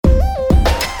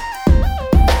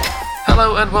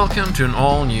Hello and welcome to an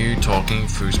all-new Talking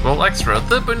Fußball Extra,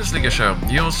 the Bundesliga show,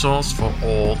 your source for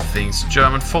all things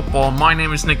German football. My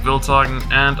name is Nick Wildhagen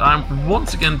and I'm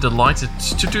once again delighted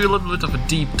to do a little bit of a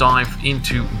deep dive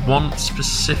into one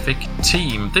specific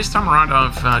team. This time around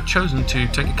I've chosen to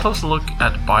take a closer look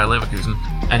at Bayer Leverkusen,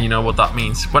 and you know what that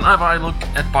means. Whenever I look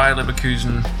at Bayer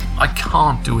Leverkusen, I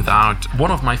can't do without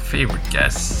one of my favorite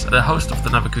guests, the host of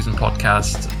the Leverkusen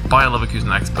podcast, Bayer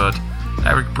Leverkusen expert,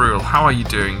 Eric Brühl. How are you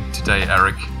doing today,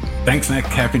 Eric? Thanks, Nick.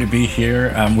 Happy to be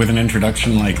here. With an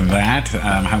introduction like that,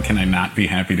 how can I not be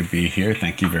happy to be here?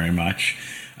 Thank you very much.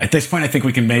 At this point, I think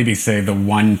we can maybe say the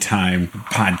one-time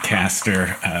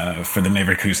podcaster for the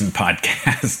Leverkusen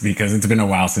podcast, because it's been a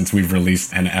while since we've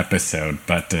released an episode.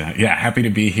 But yeah, happy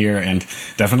to be here and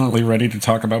definitely ready to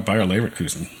talk about Bayer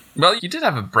Leverkusen. Well, you did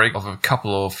have a break of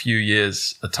a few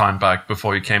years a time back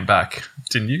before you came back,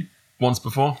 didn't you? Once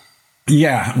before?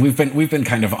 Yeah, we've been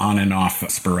kind of on and off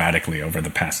sporadically over the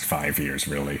past 5 years,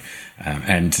 really.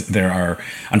 And there are,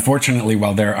 unfortunately,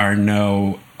 while there are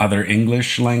no other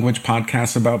English language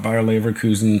podcasts about Bayer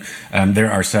Leverkusen,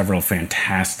 there are several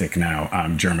fantastic now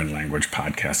German language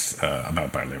podcasts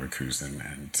about Bayer Leverkusen.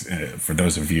 And for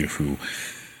those of you who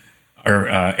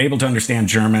are able to understand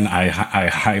German, I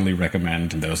highly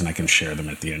recommend those, and I can share them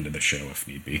at the end of the show if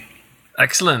need be.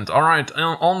 Excellent. All right.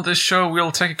 On this show,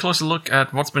 we'll take a closer look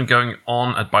at what's been going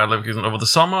on at Bayer Leverkusen over the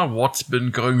summer, what's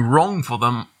been going wrong for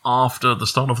them after the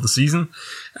start of the season,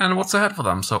 and what's ahead for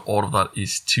them. So all of that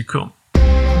is to come.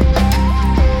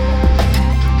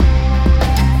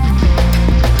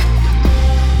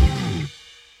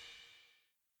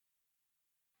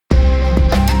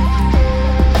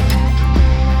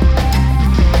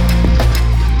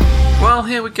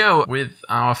 Here we go with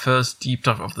our first deep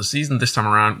dive of the season. This time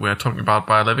around, we're talking about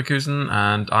Bayer Leverkusen,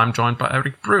 and I'm joined by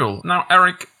Eric Brühl. Now,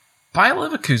 Eric, Bayer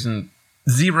Leverkusen,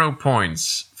 0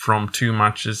 points from 2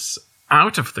 matches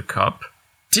out of the cup.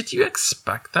 Did you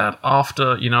expect that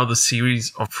after, the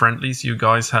series of friendlies you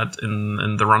guys had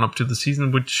in the run-up to the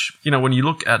season, which, when you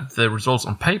look at the results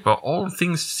on paper, all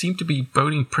things seem to be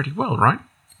boding pretty well, right?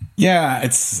 Yeah,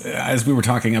 it's, as we were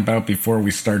talking about before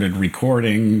we started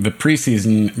recording, the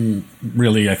preseason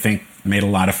really, I think, made a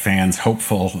lot of fans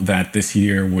hopeful that this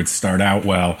year would start out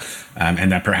well,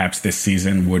 and that perhaps this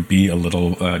season would be a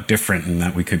little different, and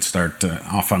that we could start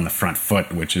off on the front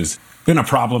foot, which has been a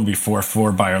problem before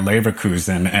for Bayer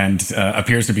Leverkusen, and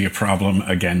appears to be a problem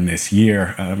again this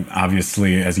year.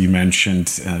 Obviously, as you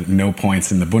mentioned, no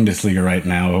points in the Bundesliga right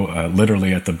now,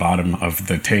 literally at the bottom of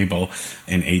the table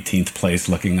in 18th place,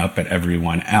 looking up at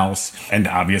everyone else, and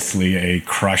obviously a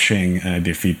crushing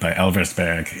defeat by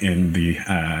Elversberg in the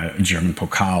German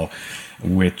Pokal,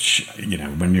 which,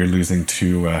 when you're losing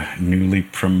to a newly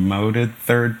promoted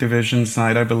third division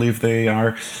side, I believe they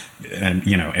are, and,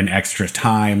 in extra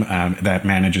time that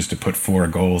manages to put 4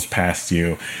 goals past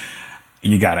you,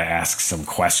 you got to ask some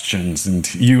questions.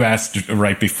 And you asked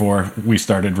right before we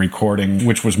started recording,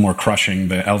 which was more crushing,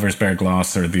 the Elversberg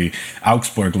loss or the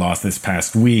Augsburg loss this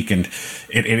past week. And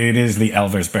it is the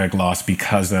Elversberg loss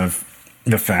because of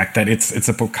the fact that it's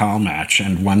a Pokal match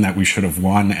and one that we should have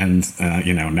won. And,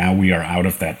 now we are out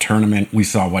of that tournament. We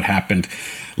saw what happened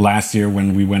last year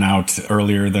when we went out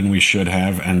earlier than we should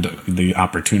have, and the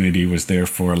opportunity was there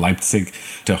for Leipzig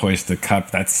to hoist the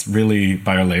cup. That's really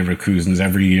Bayer Leverkusen's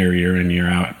every year in, year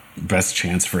out, best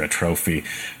chance for a trophy,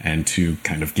 and to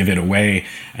kind of give it away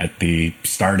at the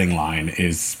starting line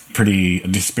is pretty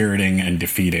dispiriting and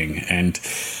defeating. And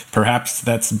perhaps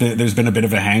there's been a bit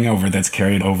of a hangover that's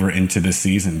carried over into the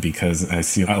season, because I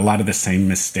see a lot of the same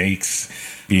mistakes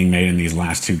being made in these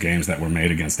last 2 games that were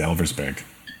made against Elversberg.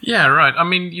 Yeah, right. I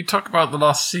mean, you talk about the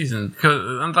last season,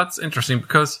 and that's interesting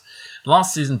because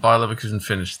last season Bayer Leverkusen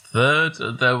finished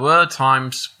 3rd. There were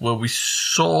times where we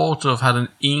sort of had an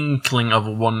inkling of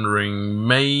wondering,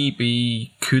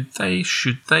 maybe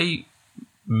should they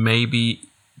maybe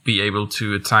be able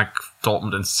to attack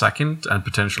Dortmund in 2nd and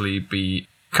potentially be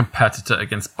competitor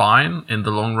against Bayern in the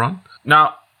long run.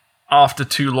 Now, after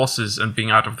 2 losses and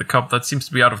being out of the cup, that seems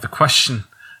to be out of the question.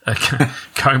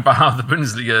 Going by how the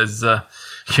Bundesliga is,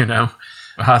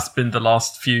 has been the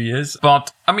last few years.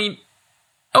 But, I mean,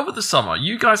 over the summer,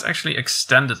 you guys actually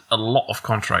extended a lot of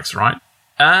contracts, right?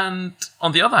 And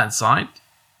on the other hand side,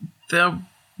 there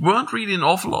weren't really an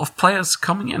awful lot of players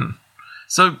coming in.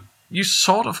 So you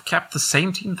sort of kept the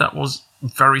same team that was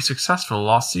very successful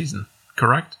last season,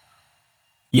 correct?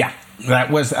 Yeah, that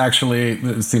was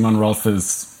actually Simon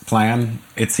Rolfe's plan,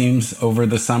 it seems, over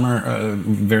the summer.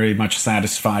 Very much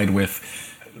satisfied with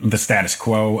the status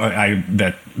quo.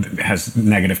 That has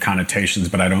negative connotations,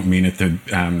 but I don't mean it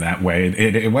that way.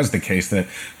 It was the case that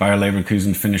Bayer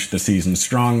Leverkusen finished the season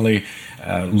strongly,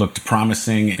 looked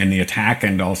promising in the attack,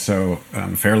 and also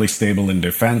fairly stable in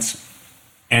defense.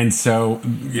 And so,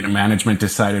 management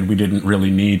decided we didn't really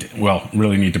need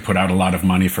to put out a lot of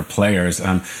money for players.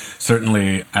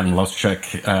 Certainly, Adam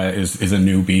Loschek is a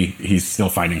newbie. He's still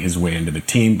finding his way into the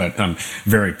team, but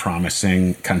very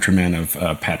promising countryman of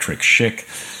Patrick Schick.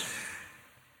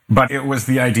 But it was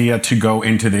the idea to go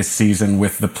into this season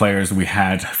with the players we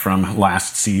had from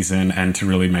last season and to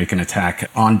really make an attack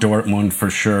on Dortmund for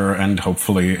sure, and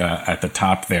hopefully at the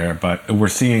top there. But we're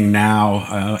seeing now,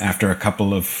 after a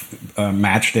couple of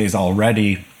match days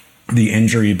already, the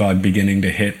injury bug beginning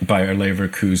to hit Bayer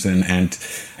Leverkusen, and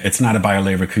it's not a Bayer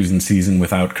Leverkusen season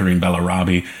without Karim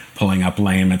Bellarabi pulling up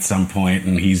lame at some point,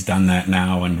 and he's done that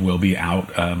now and will be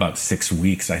out about 6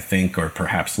 weeks, I think, or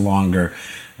perhaps longer.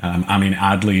 Amin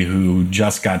Adli, who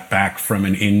just got back from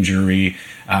an injury,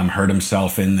 hurt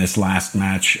himself in this last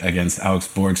match against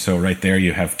Augsburg. So right there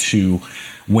you have two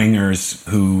wingers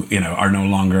who, are no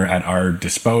longer at our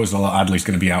disposal. Adli's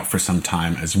going to be out for some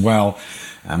time as well,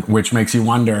 which makes you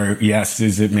wonder, yes,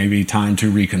 is it maybe time to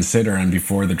reconsider and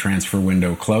before the transfer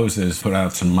window closes, put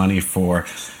out some money for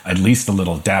at least a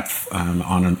little depth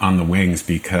on the wings,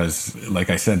 because, like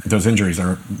I said, those injuries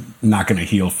are not going to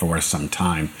heal for some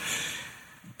time.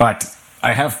 But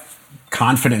I have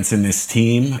confidence in this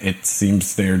team. It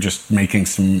seems they're just making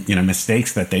some,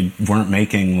 mistakes that they weren't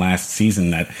making last season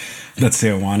that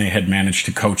Seoane had managed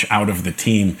to coach out of the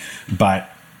team. But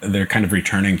they're kind of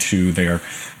returning to their,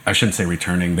 I shouldn't say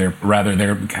returning, they're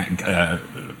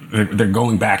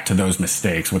going back to those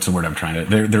mistakes. What's the word I'm trying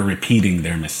to, they're repeating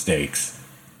their mistakes.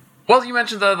 Well, you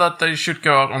mentioned there that they should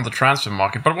go out on the transfer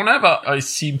market, but whenever I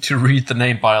seem to read the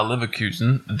name Bayer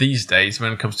Leverkusen these days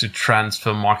when it comes to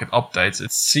transfer market updates,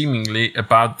 it's seemingly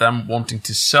about them wanting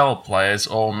to sell players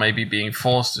or maybe being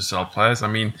forced to sell players. I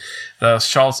mean, there's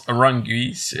Charles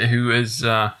Aranguiz, who is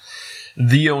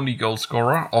the only goal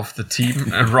scorer of the team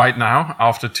right now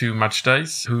after 2 match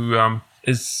days, who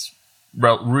is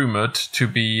rumored to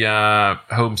be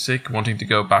homesick, wanting to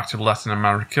go back to Latin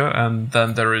America. And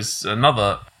then there is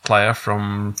another player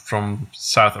from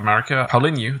South America,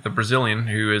 Paulinho, the Brazilian,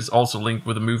 who is also linked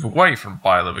with a move away from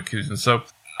Bayer Leverkusen. So,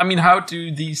 I mean, how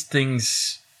do these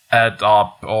things add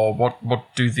up, or what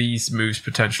do these moves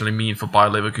potentially mean for Bayer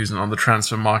Leverkusen on the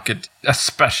transfer market,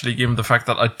 especially given the fact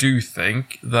that I do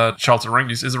think that Charles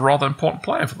Aranguiz is a rather important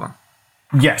player for them?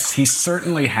 Yes, he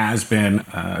certainly has been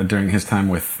during his time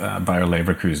with Bayer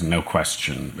Leverkusen, no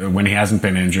question. When he hasn't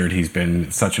been injured, he's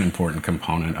been such an important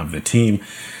component of the team.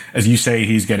 As you say,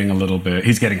 he's getting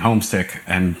homesick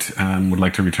and would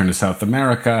like to return to South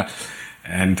America.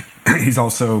 And he's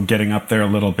also getting up there a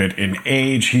little bit in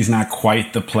age. He's not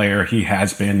quite the player he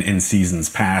has been in seasons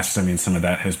past. I mean, some of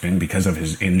that has been because of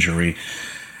his injury.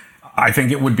 I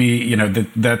think it would be,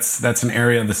 that's an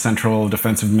area of the central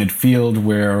defensive midfield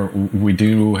where we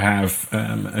do have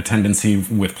a tendency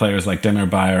with players like Demir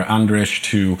Bayer Andrich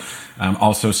to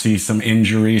also see some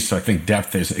injuries. So I think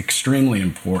depth is extremely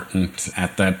important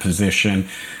at that position.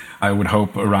 I would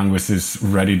hope Aranguiz is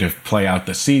ready to play out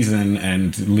the season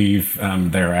and leave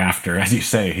thereafter. As you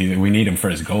say, we need him for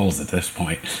his goals at this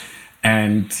point.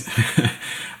 And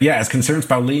yeah, as concerns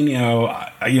Paulinho,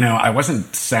 I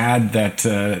wasn't sad that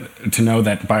to know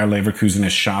that Bayer Leverkusen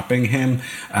is shopping him.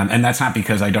 And that's not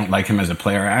because I don't like him as a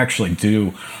player. I actually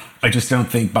do. I just don't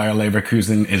think Bayer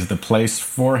Leverkusen is the place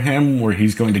for him where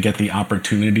he's going to get the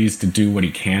opportunities to do what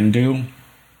he can do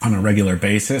on a regular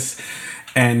basis.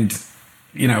 And,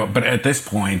 but at this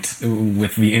point,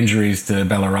 with the injuries to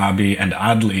Bellarabi and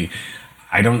Adli,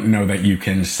 I don't know that you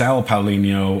can sell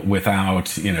Paulinho without,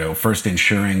 first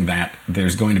ensuring that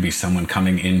there's going to be someone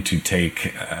coming in to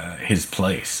take his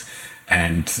place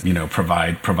and,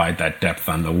 provide that depth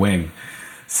on the wing.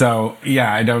 So,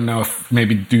 yeah, I don't know if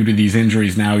maybe due to these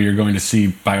injuries now you're going to see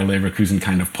Bayer Leverkusen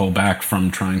kind of pull back from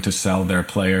trying to sell their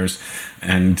players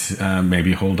and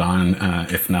maybe hold on,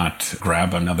 if not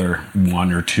grab another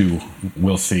one or two.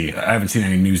 We'll see. I haven't seen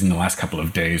any news in the last couple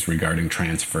of days regarding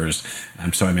transfers,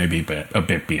 so I may be a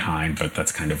bit behind, but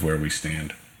that's kind of where we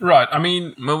stand. Right. I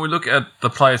mean, when we look at the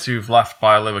players who've left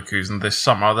Bayer Leverkusen this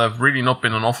summer, there have really not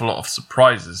been an awful lot of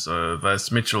surprises.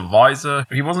 There's Mitchell Weiser.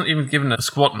 He wasn't even given a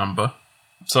squad number.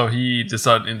 So he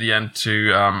decided in the end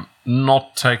to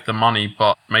not take the money,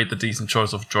 but made the decent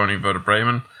choice of joining Werder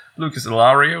Bremen. Lucas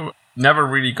Ilario never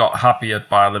really got happy at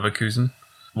Bayer Leverkusen,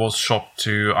 was shopped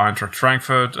to Eintracht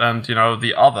Frankfurt, and,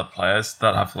 the other players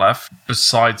that have left,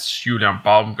 besides Julian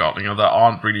Baumgartner, there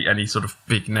aren't really any sort of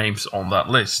big names on that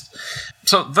list.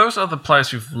 So those are the players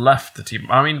who've left the team.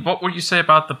 I mean, what would you say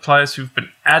about the players who've been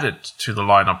added to the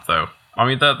lineup, though? I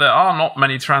mean, there are not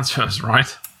many transfers,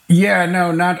 right? Yeah,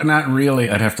 no, not really.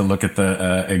 I'd have to look at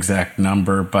the exact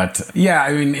number, but yeah,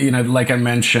 I mean, like I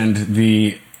mentioned,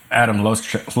 the Adam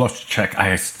Loschek,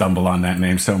 I stumble on that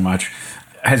name so much,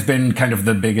 has been kind of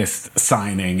the biggest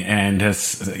signing and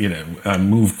has,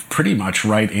 moved pretty much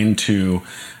right into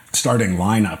starting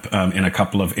lineup in a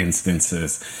couple of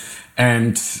instances.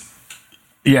 And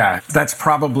yeah, that's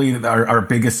probably our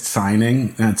biggest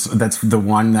signing. That's the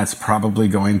one that's probably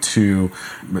going to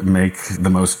make the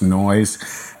most noise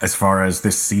as far as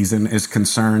this season is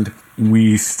concerned.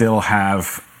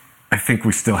 I think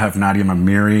we still have Nadim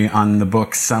Amiri on the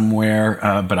book somewhere,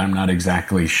 but I'm not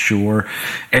exactly sure.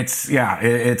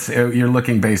 You're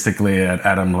looking basically at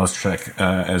Adam Loschek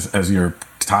as your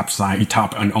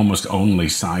top and almost only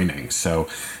signing. So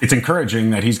it's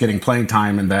encouraging that he's getting playing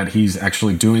time and that he's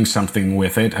actually doing something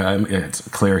with it. It's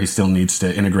clear he still needs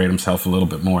to integrate himself a little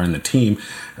bit more in the team,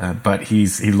 but he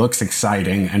looks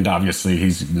exciting, and obviously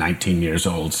he's 19 years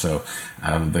old, so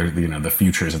the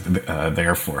future is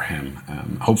there for him.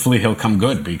 Hopefully he'll come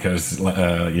good because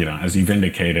as you've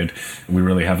indicated, we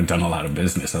really haven't done a lot of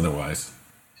business otherwise.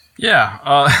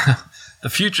 Yeah. The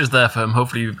future's there for him.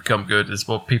 Hopefully you become good, is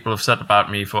what people have said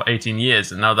about me for 18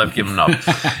 years, and now they've given up.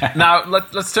 Now,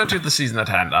 let's turn to the season at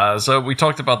hand. So we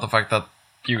talked about the fact that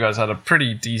you guys had a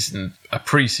pretty decent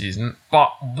preseason,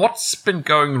 but what's been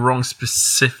going wrong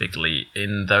specifically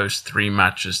in those 3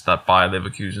 matches that Bayer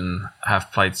Leverkusen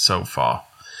have played so far?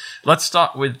 Let's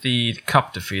start with the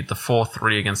cup defeat, the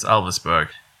 4-3 against Elversberg.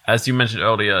 As you mentioned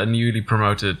earlier, a newly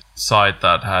promoted side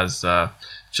that has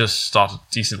just started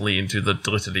decently into the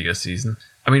Dritte Liga season.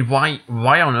 I mean,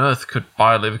 why on earth could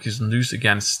Bayer Leverkusen lose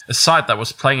against a side that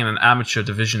was playing in an amateur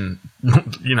division,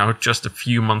 just a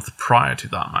few months prior to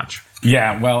that match?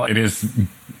 Yeah, well, it is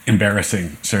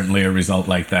embarrassing, certainly a result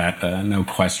like that, no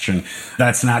question.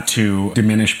 That's not to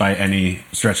diminish by any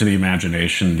stretch of the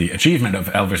imagination the achievement of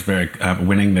Elversberg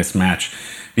winning this match,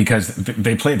 because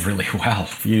they played really well.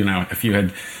 If you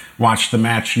had watched the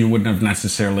match, you wouldn't have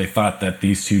necessarily thought that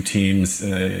these two teams,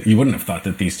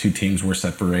 were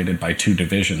separated by 2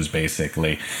 divisions,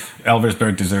 basically.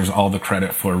 Elversberg deserves all the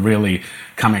credit for really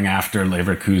coming after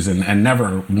Leverkusen and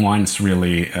never once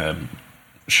really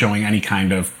showing any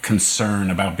kind of concern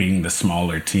about being the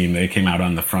smaller team. They came out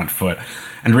on the front foot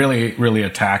and really, really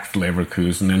attacked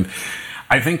Leverkusen. And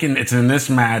I think it's in this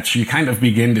match you kind of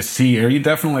begin to see, or you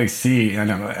definitely see,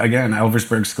 and again,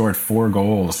 Elversberg scored 4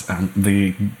 goals.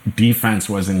 The defense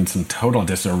was in some total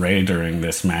disarray during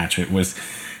this match. It was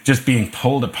just being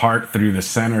pulled apart through the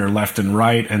center, left and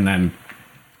right, and then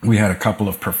we had a couple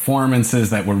of performances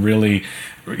that were really,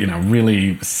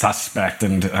 really suspect.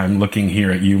 And I'm looking here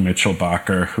at you, Mitchell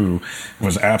Bakker, who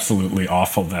was absolutely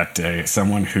awful that day.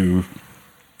 Someone who,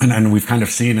 and we've kind of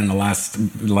seen in the last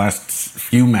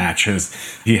few matches,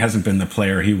 he hasn't been the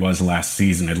player he was last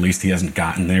season. At least he hasn't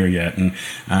gotten there yet.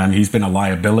 And he's been a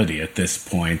liability at this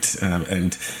point.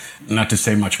 And not to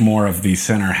say much more of the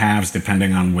center halves,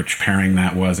 depending on which pairing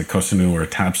that was, a Kosunu or a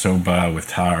Tapsoba with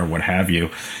Tar or what have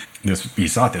you. You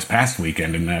saw it this past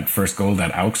weekend in that first goal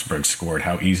that Augsburg scored,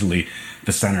 how easily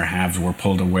the center halves were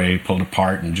pulled away, pulled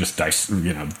apart, and just,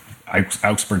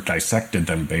 Augsburg dissected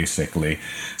them, basically.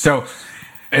 So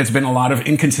it's been a lot of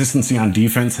inconsistency on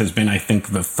defense has been, I think,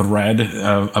 the thread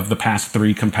of the past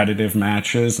 3 competitive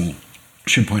matches. And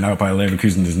should point out, Bayer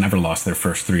Leverkusen has never lost their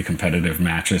first 3 competitive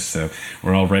matches, so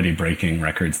we're already breaking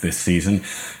records this season.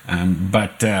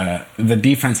 But the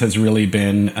defense has really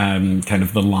been kind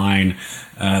of the line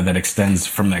that extends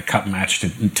from that cup match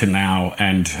to now,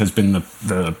 and has been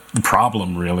the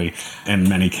problem, really, in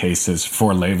many cases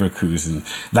for Leverkusen.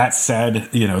 That said,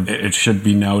 it should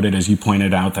be noted, as you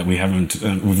pointed out, that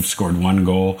we've scored 1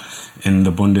 goal in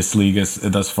the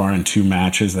Bundesliga thus far in 2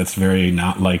 matches. That's very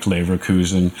not like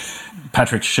Leverkusen.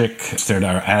 Patrick Schick,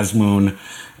 Serdar Azmoun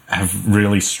have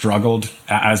really struggled.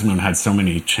 Azmoun had so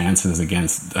many chances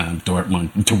against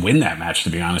Dortmund to win that match, to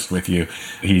be honest with you.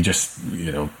 He just,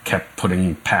 kept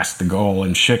putting past the goal.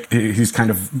 And Schick, he's kind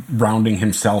of rounding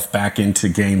himself back into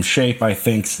game shape, I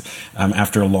think,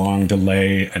 after a long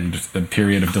delay and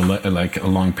a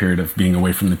long period of being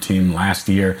away from the team last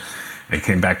year. It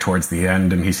came back towards the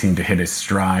end and he seemed to hit his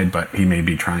stride, but he may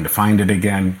be trying to find it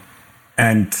again.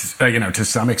 And, to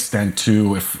some extent,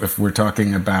 too, if we're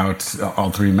talking about all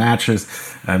 3 matches,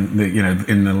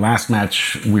 in the last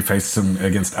match, we faced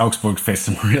against Augsburg, faced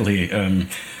some really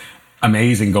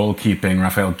amazing goalkeeping.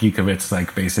 Rafael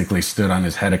Gikiewicz basically stood on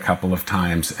his head a couple of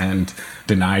times and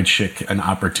denied Schick an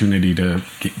opportunity to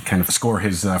kind of score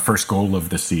his first goal of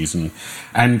the season.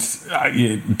 And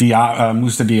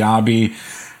Moussa Diaby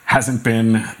hasn't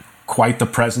been quite the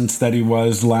presence that he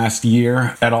was last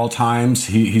year at all times.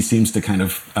 He seems to kind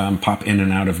of pop in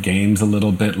and out of games a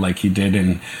little bit like he did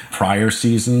in prior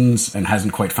seasons, and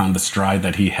hasn't quite found the stride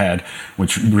that he had,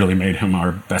 which really made him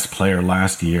our best player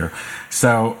last year.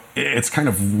 So it's kind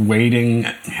of waiting.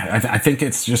 I think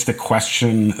it's just a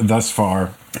question thus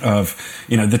far of,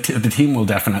 the team will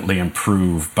definitely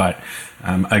improve, but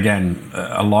again,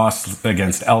 a loss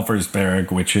against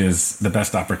Elversberg, which is the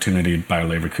best opportunity Bayer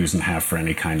Leverkusen have for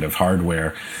any kind of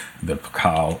hardware, the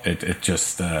Pokal,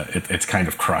 it's kind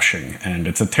of crushing, and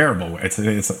it's a terrible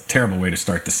way to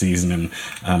start the season, and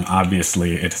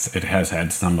obviously it has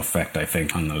had some effect, I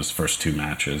think, on those first two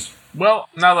matches. Well,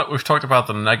 now that we've talked about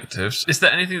the negatives, is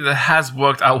there anything that has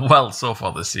worked out well so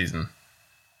far this season?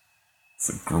 It's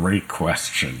a great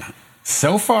question.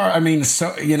 So far, I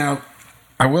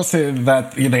will say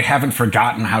that they haven't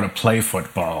forgotten how to play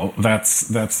football.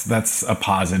 That's a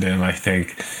positive, I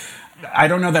think. I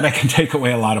don't know that I can take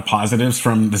away a lot of positives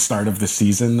from the start of the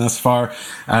season thus far.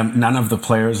 None of the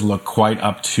players look quite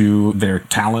up to their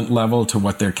talent level, to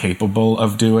what they're capable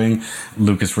of doing.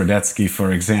 Lucas Radetzky,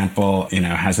 for example,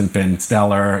 hasn't been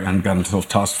stellar and got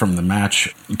tossed from the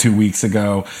match 2 weeks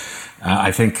ago.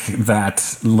 I think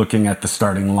that looking at the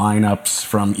starting lineups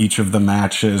from each of the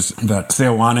matches, that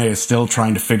Seoane is still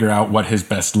trying to figure out what his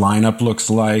best lineup looks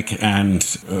like, and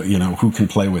who can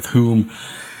play with whom.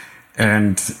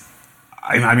 And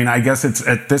I guess it's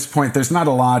at this point, there's not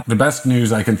a lot. The best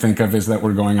news I can think of is that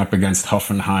we're going up against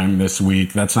Hoffenheim this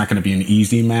week. That's not going to be an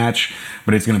easy match,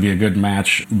 but it's going to be a good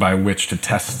match by which to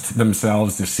test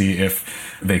themselves to see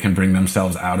if they can bring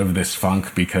themselves out of this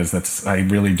funk, because I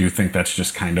really do think that's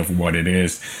just kind of what it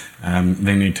is.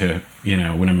 They need to,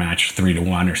 win a match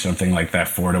 3-1 or something like that,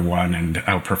 4-1, and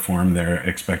outperform their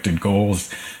expected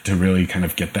goals to really kind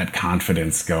of get that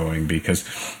confidence going. Because,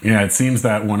 it seems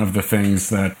that one of the things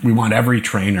that we want every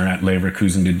trainer at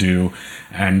Leverkusen to do,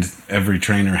 and every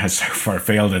trainer has so far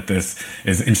failed at this,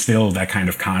 is instill that kind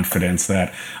of confidence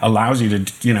that allows you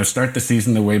to, start the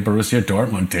season the way Borussia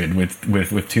Dortmund did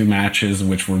with two matches,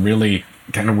 which were really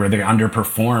kind of where they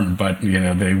underperformed, but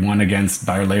they won against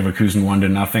Bayer Leverkusen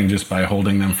 1-0 just by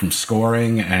holding them from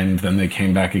scoring, and then they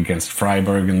came back against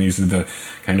Freiburg, and these are the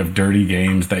kind of dirty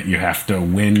games that you have to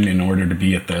win in order to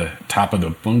be at the top of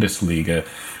the Bundesliga.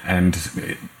 And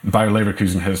Bayer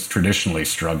Leverkusen has traditionally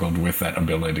struggled with that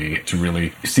ability to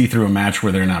really see through a match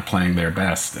where they're not playing their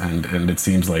best, and it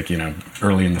seems like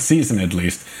early in the season at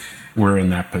least we're in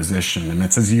that position. And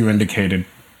it's, as you indicated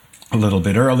a little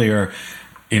bit earlier,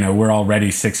 we're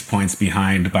already 6 points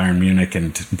behind Bayern Munich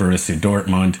and Borussia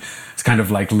Dortmund. It's kind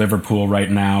of like Liverpool right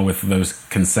now with those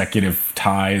consecutive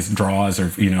draws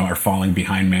are falling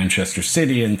behind Manchester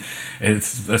City. And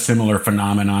it's a similar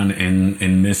phenomenon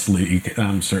in this league.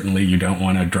 Certainly you don't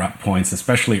want to drop points,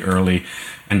 especially early,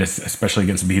 and especially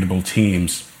against beatable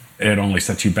teams. It only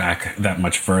sets you back that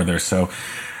much further. So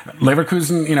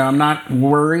Leverkusen, I'm not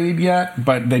worried yet,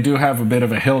 but they do have a bit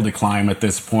of a hill to climb at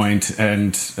this point,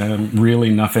 and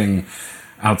really nothing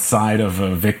outside of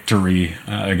a victory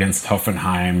against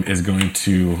Hoffenheim is going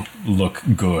to look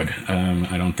good.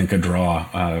 I don't think a draw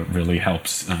really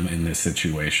helps in this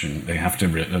situation. They have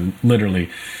to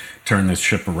literally turn this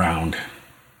ship around.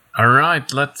 All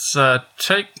right, let's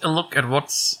take a look at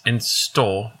what's in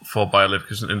store for Bayer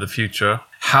Leverkusen in the future,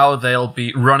 how they'll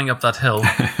be running up that hill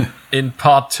in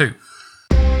part 2.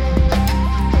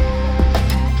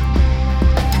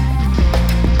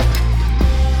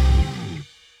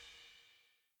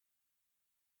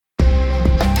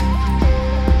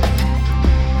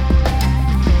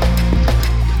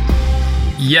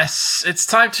 Yes, it's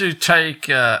time to take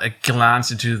a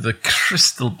glance into the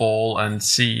crystal ball and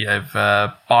see if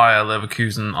Bayer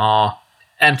Leverkusen are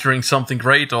entering something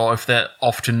great, or if they're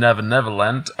off to Never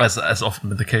Land, as often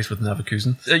been the case with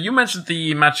Leverkusen. You mentioned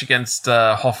the match against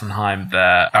Hoffenheim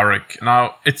there, Eric.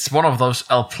 Now, it's one of those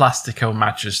El Plastico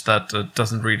matches that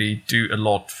doesn't really do a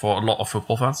lot for a lot of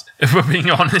football fans, if we're being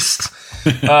honest.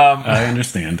 I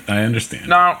understand.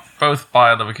 Now, both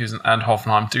Bayer Leverkusen and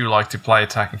Hoffenheim do like to play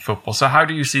attacking football, so how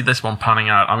do you see this one panning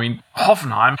out? I mean,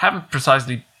 Hoffenheim haven't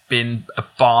precisely been a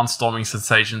barnstorming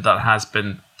sensation that has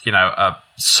been,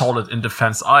 solid in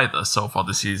defense either so far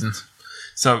this season.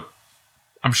 So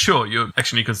I'm sure you're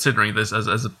actually considering this as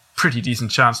a pretty decent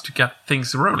chance to get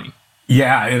things rolling.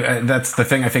 Yeah, that's the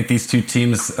thing. I think these two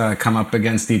teams come up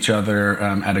against each other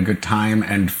at a good time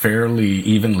and fairly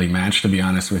evenly matched, to be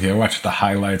honest with you. I watched the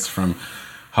highlights from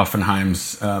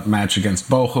Hoffenheim's match against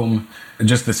Bochum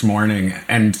just this morning.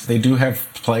 And they do have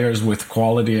players with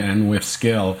quality and with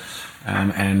skill.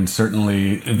 And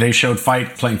certainly they showed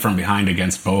fight playing from behind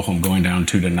against Bochum, going down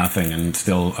 2-0 and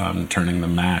still turning the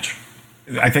match.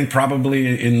 I think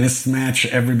probably in this match,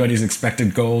 everybody's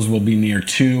expected goals will be near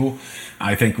 2.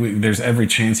 I think there's every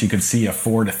chance you could see a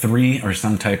 4-3 or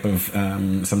some type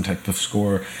of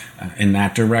score in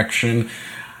that direction.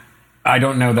 I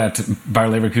don't know that Bayer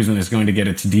Leverkusen is going to get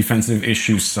its defensive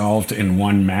issues solved in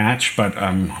one match, but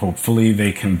hopefully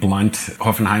they can blunt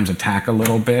Hoffenheim's attack a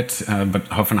little bit. But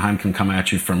Hoffenheim can come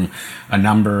at you from a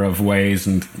number of ways,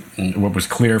 and what was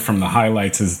clear from the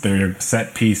highlights is their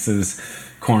set pieces,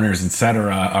 corners,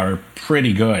 etc., are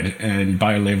pretty good, and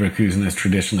Bayer Leverkusen has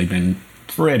traditionally been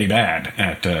pretty bad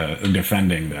at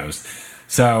defending those.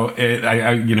 So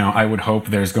I would hope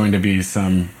there's going to be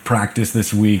some practice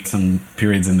this week, some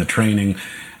periods in the training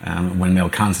when they'll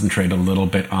concentrate a little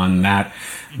bit on that.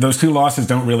 Those 2 losses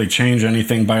don't really change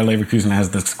anything. Bayer Leverkusen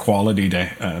has this quality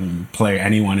to play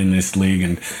anyone in this league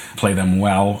and play them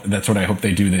well. That's what I hope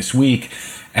they do this week.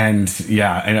 And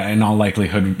in all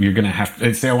likelihood,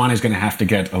 Seoane is going to have to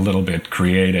get a little bit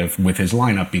creative with his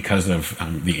lineup because of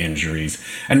the injuries.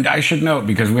 And I should note,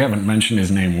 because we haven't mentioned his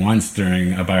name once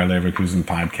during a Bayer Leverkusen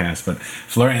podcast, but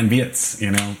Florian Wirtz,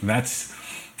 that's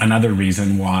another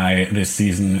reason why this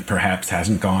season perhaps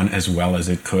hasn't gone as well as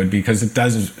it could, because it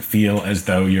does feel as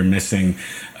though you're missing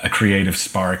a creative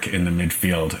spark in the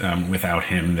midfield without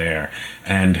him there.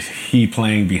 And he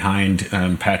playing behind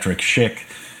Patrick Schick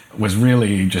was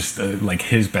really just like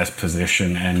his best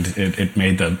position, and it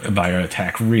made the Bayer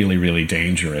attack really, really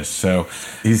dangerous. So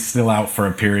he's still out for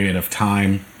a period of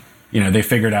time. They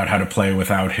figured out how to play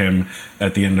without him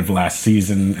at the end of last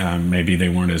season. Maybe they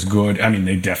weren't as good. I mean,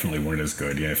 they definitely weren't as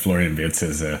good. Yeah, Florian Wirtz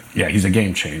is he's a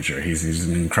game changer. He's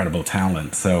an incredible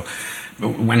talent. So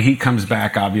when he comes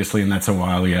back, obviously, and that's a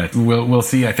while yet, we'll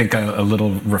see, I think, a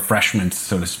little refreshment,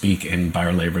 so to speak, in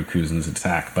Bayer Leverkusen's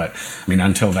attack. But, I mean,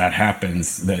 until that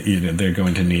happens, they're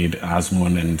going to need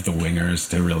Asmun and the wingers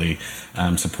to really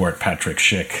support Patrick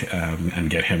Schick and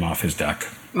get him off his duck.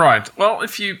 Right. Well,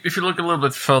 if you look a little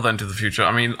bit further into the future,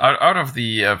 I mean, out of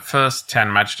the first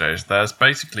 10 match days, there's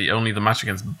basically only the match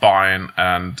against Bayern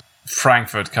and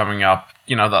Frankfurt coming up,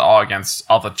 that are against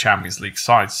other Champions League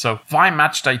sides. So by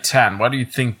match day 10, where do you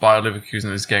think Bayer Leverkusen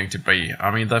is going to be?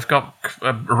 I mean, they've got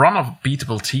a run of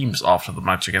beatable teams after the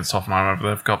match against Hoffenheim.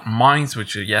 They've got Mainz,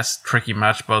 which is, yes, tricky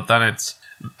match, but then it's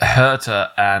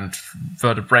Hertha and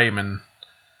Werder Bremen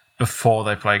before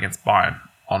they play against Bayern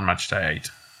on match day 8.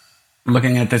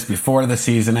 Looking at this before the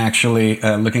season,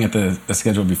 looking at the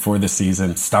schedule before the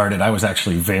season started, I was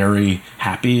actually very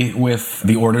happy with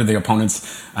the order the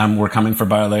opponents were coming for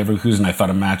Bayer Leverkusen. I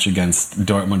thought a match against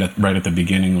Dortmund right at the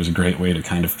beginning was a great way to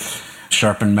kind of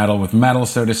sharpen metal with metal,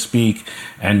 so to speak,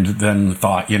 and then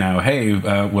thought, hey,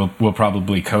 we'll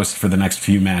probably coast for the next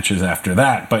few matches after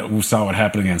that. But we saw what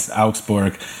happened against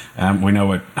Augsburg. We know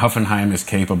what Hoffenheim is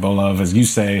capable of. As you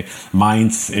say,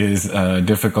 Mainz is a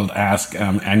difficult ask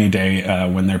any day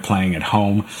when they're playing at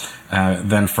home.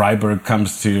 Then Freiburg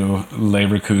comes to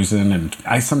Leverkusen, and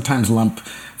I sometimes lump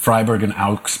Freiburg and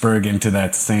Augsburg into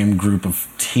that same group of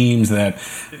teams that,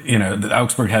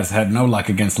 Augsburg has had no luck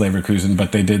against Leverkusen,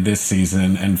 but they did this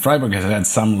season, and Freiburg has had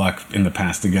some luck in the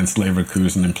past against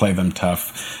Leverkusen and play them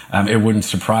tough. It wouldn't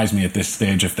surprise me at this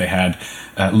stage if they had,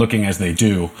 looking as they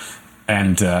do,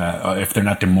 and if they're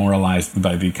not demoralized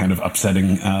by the kind of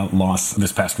upsetting loss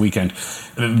this past weekend,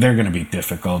 they're going to be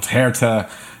difficult. Hertha,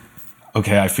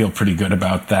 okay, I feel pretty good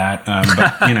about that.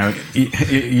 But,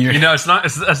 it's not,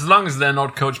 as long as they're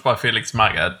not coached by Felix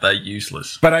Magath, they're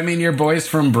useless. But, I mean, your boys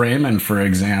from Bremen, for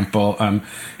example,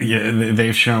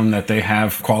 they've shown that they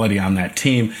have quality on that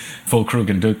team. Füllkrug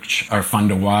and Duxch are fun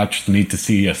to watch. Neat to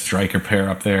see a striker pair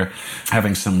up there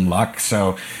having some luck.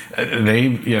 So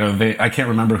I can't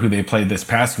remember who they played this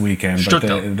past weekend, but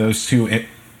those two...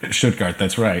 Stuttgart,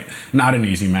 that's right. Not an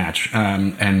easy match.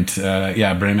 Bremen,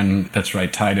 that's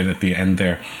right, tied it at the end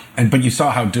there. But you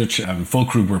saw how Duxch and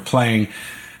Füllkrug were playing,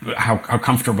 how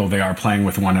comfortable they are playing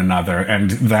with one another. And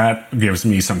that gives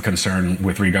me some concern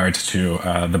with regards to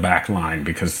the back line,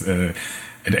 because it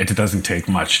doesn't take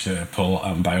much to pull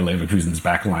Bayer Leverkusen's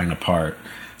back line apart.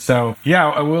 So,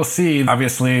 we'll see.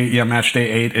 Obviously, match day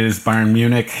 8 is Bayern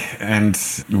Munich, and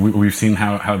we've seen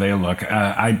how they look.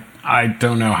 I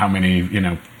don't know how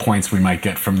many, points we might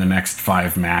get from the next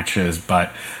 5 matches,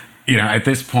 but, at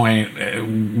this point,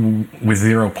 with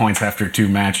 0 points after 2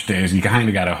 match days, you kind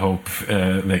of got to hope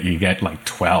that you get like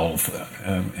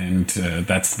 12, and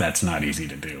that's not easy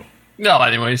to do. Well,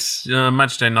 anyways,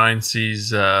 match day 9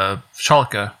 sees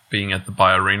Schalke being at the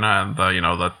Bayer Arena,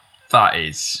 and that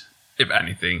is, if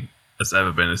anything, has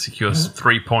ever been a secure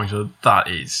 3-pointer. That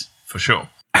is for sure.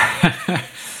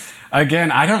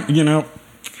 Again, I don't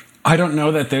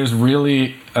know that there's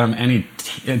really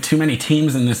too many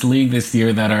teams in this league this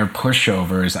year that are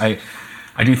pushovers.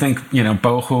 I do think,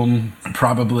 Bochum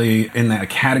probably in that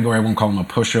category. I won't call them a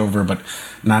pushover, but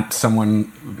not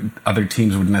someone other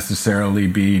teams would necessarily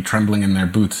be trembling in their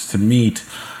boots to meet.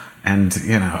 And,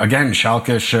 again,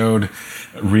 Schalke showed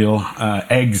real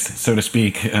eggs, so to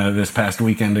speak, this past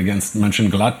weekend against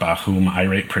Mönchengladbach, whom I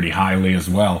rate pretty highly as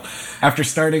well. After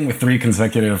starting with 3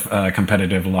 consecutive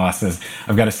competitive losses,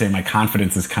 I've got to say my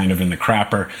confidence is kind of in the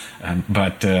crapper.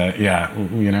 But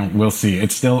we'll see.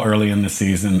 It's still early in the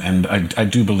season, and I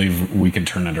do believe we can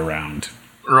turn it around.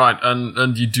 Right,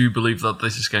 and you do believe that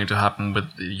this is going to happen with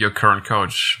your current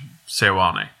coach,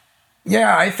 Seoane?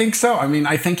 Yeah, I think so. I mean,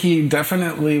 I think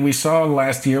we saw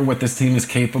last year what this team is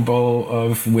capable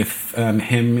of with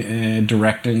him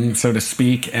directing, so to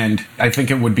speak. And I think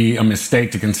it would be a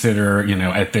mistake to consider,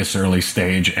 at this early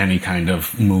stage, any kind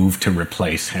of move to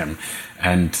replace him.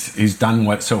 And he's done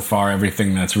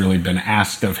everything that's really been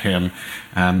asked of him,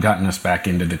 gotten us back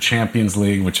into the Champions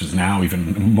League, which is now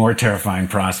even more terrifying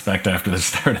prospect after the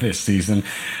start of this season.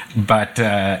 But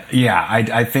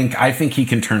I think he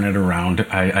can turn it around.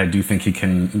 I do think he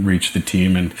can reach the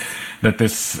team, and that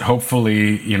this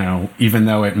hopefully, even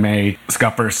though it may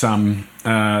scupper some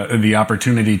the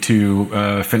opportunity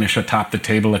to finish atop the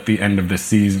table at the end of the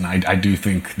season, I do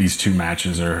think these 2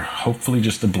 matches are hopefully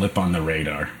just a blip on the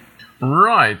radar.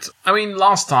 Right. I mean,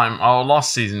 last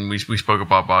season, we spoke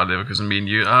about Bayer Leverkusen, me and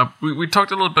you. We talked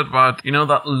a little bit about,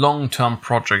 that long-term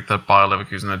project that Bayer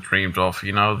Leverkusen had dreamed of,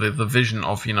 the vision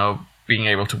of, being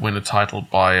able to win a title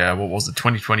by,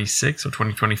 2026 or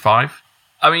 2025?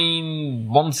 I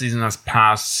mean, 1 season has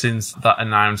passed since that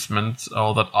announcement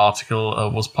or that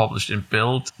article was published in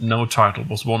Bild. No title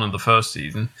was won in the first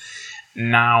season.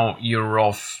 Now you're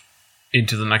off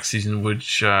into the next season,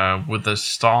 which with a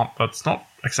start that's not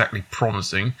exactly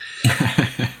promising.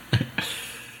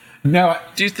 No.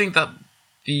 Do you think that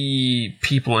the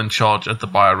people in charge at the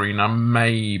Bayer Arena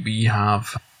maybe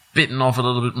have bitten off a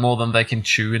little bit more than they can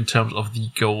chew in terms of the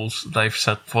goals they've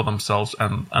set for themselves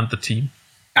and the team?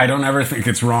 I don't ever think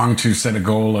it's wrong to set a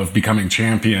goal of becoming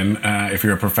champion if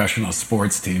you're a professional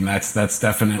sports team. That's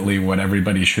definitely what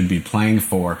everybody should be playing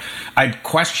for. I'd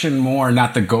question more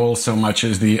not the goal so much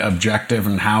as the objective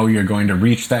and how you're going to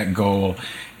reach that goal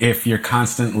if you're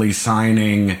constantly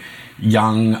signing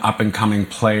young up-and-coming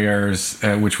players,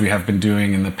 which we have been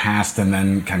doing in the past, and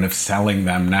then kind of selling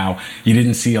them. Now, you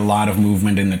didn't see a lot of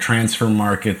movement in the transfer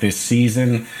market this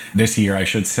year, I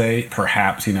should say,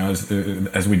 perhaps,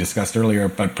 as we discussed earlier,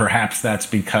 but perhaps that's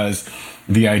because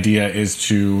the idea is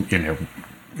to,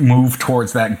 move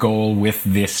towards that goal with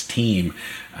this team.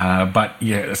 But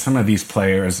some of these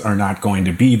players are not going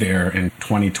to be there in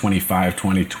 2025,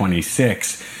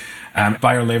 2026.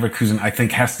 Bayer Leverkusen, I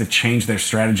think, has to change their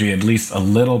strategy at least a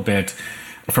little bit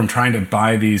from trying to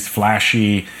buy these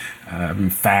flashy,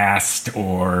 fast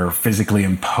or physically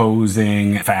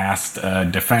imposing, fast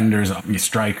defenders,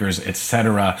 strikers,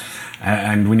 etc.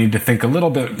 And we need to think a little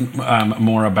bit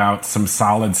more about some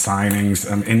solid signings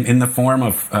in the form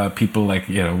of people like,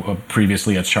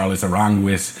 previously at Charles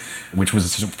Aranguiz, which was a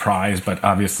surprise, but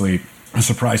obviously a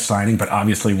surprise signing, but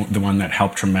obviously the one that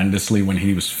helped tremendously when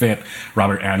he was fit.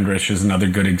 Robert Andrich is another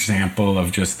good example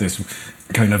of just this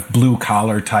kind of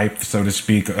blue-collar type, so to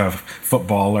speak, of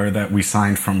footballer that we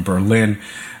signed from Berlin.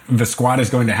 The squad is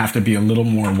going to have to be a little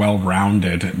more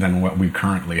well-rounded than what we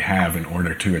currently have in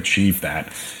order to achieve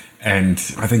that. And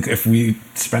I think if we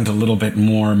spent a little bit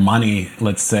more money,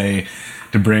 let's say,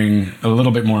 to bring a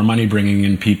little bit more money bringing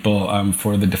in people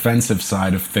for the defensive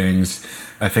side of things,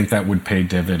 I think that would pay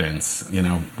dividends.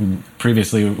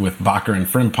 Previously with Bakker and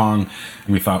Frimpong,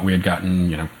 we thought we had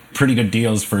gotten, pretty good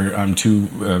deals for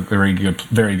 2 very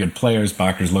good players.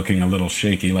 Bakker's looking a little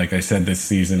shaky, like I said, this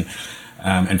season.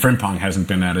 And Frimpong hasn't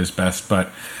been at his best, but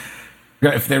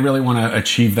if they really want to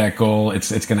achieve that goal,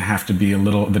 it's going to have to be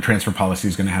the transfer policy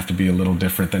is going to have to be a little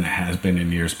different than it has been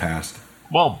in years past.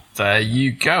 Well, there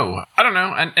you go. I don't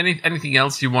know. Anything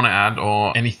else you want to add,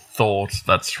 or any thoughts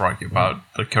that strike you about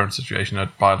the current situation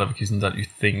at Bayer Leverkusen that you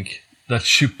think that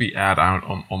should be aired out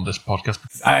on this podcast?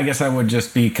 I guess I would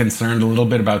just be concerned a little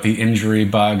bit about the injury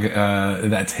bug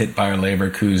that's hit Bayer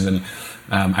Leverkusen.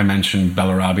 I mentioned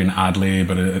Bellarabi and Adli,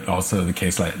 but also the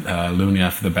case like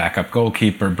Luniev, the backup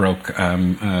goalkeeper, broke.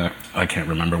 I can't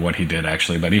remember what he did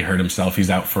actually, but he hurt himself. He's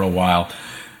out for a while.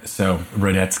 So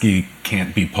Radetzky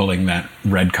can't be pulling that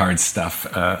red card stuff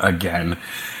again.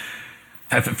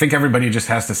 I think everybody just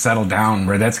has to settle down.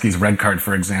 Radetzky's red card,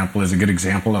 for example, is a good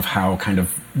example of how kind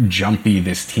of jumpy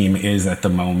this team is at the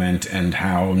moment and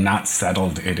how not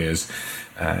settled it is.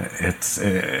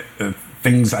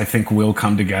 Things, I think, will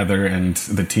come together and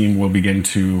the team will begin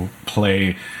to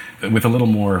play with a little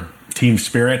more team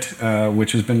spirit,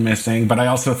 which has been missing. But I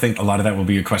also think a lot of that will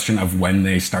be a question of when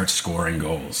they start scoring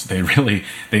goals. They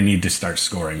need to start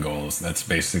scoring goals. That's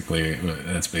basically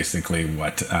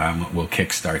what will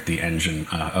kickstart the engine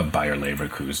of Bayer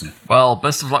Leverkusen. Well,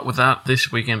 best of luck with that this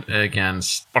weekend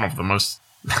against one of the most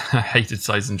hated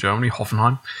sides in Germany,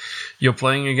 Hoffenheim. You're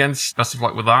playing against. Best of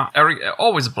luck with that. Eric,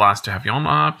 always a blast to have you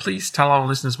on. Please tell our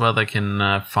listeners where they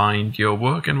can find your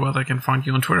work and where they can find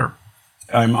you on Twitter.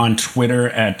 I'm on Twitter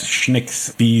at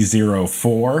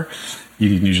schnicksb04.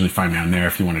 You can usually find me on there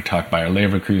if you want to talk Bayer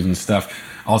Leverkusen stuff.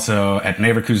 Also at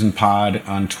Leverkusen Pod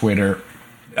on Twitter.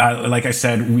 Like I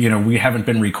said, we haven't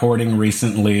been recording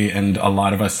recently, and a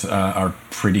lot of us are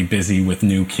pretty busy with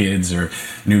new kids or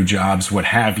new jobs, what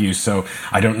have you. So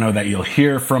I don't know that you'll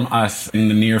hear from us in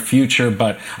the near future,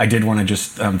 but I did want to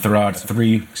just throw out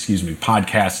three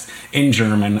podcasts in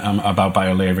German about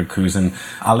Bayer Leverkusen.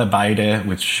 Alle beide,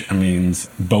 which means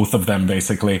both of them,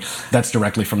 basically. That's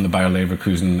directly from the Bayer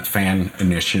Leverkusen fan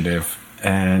initiative.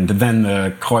 And then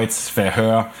the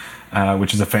Kreuzverhör,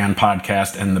 which is a fan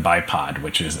podcast, and the Bipod,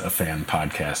 which is a fan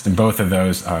podcast. And both of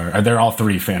those they're all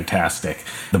three fantastic.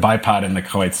 The Bipod and the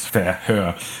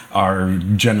Kreuzverhör are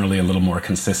generally a little more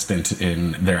consistent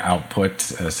in their output.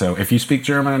 So if you speak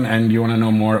German and you want to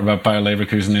know more about Bayer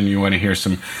Leverkusen and you want to hear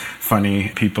some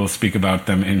funny people speak about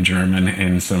them in German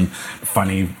in some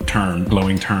funny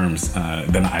glowing terms,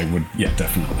 then I would,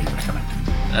 definitely recommend it.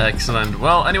 Excellent.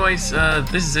 Well, anyways,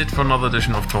 this is it for another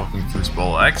edition of Talking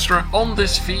Football Extra. On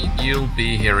this feed, you'll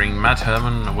be hearing Matt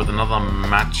Herman with another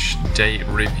match day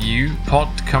review pod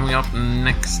coming up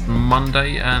next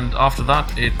Monday, and after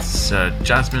that, it's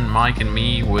Jasmine, Mike, and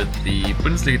me with the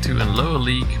Bundesliga 2 and Lower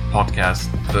League podcast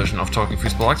version of Talking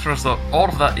Football Extra. So all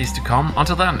of that is to come.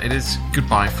 Until then, it is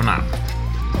goodbye for now.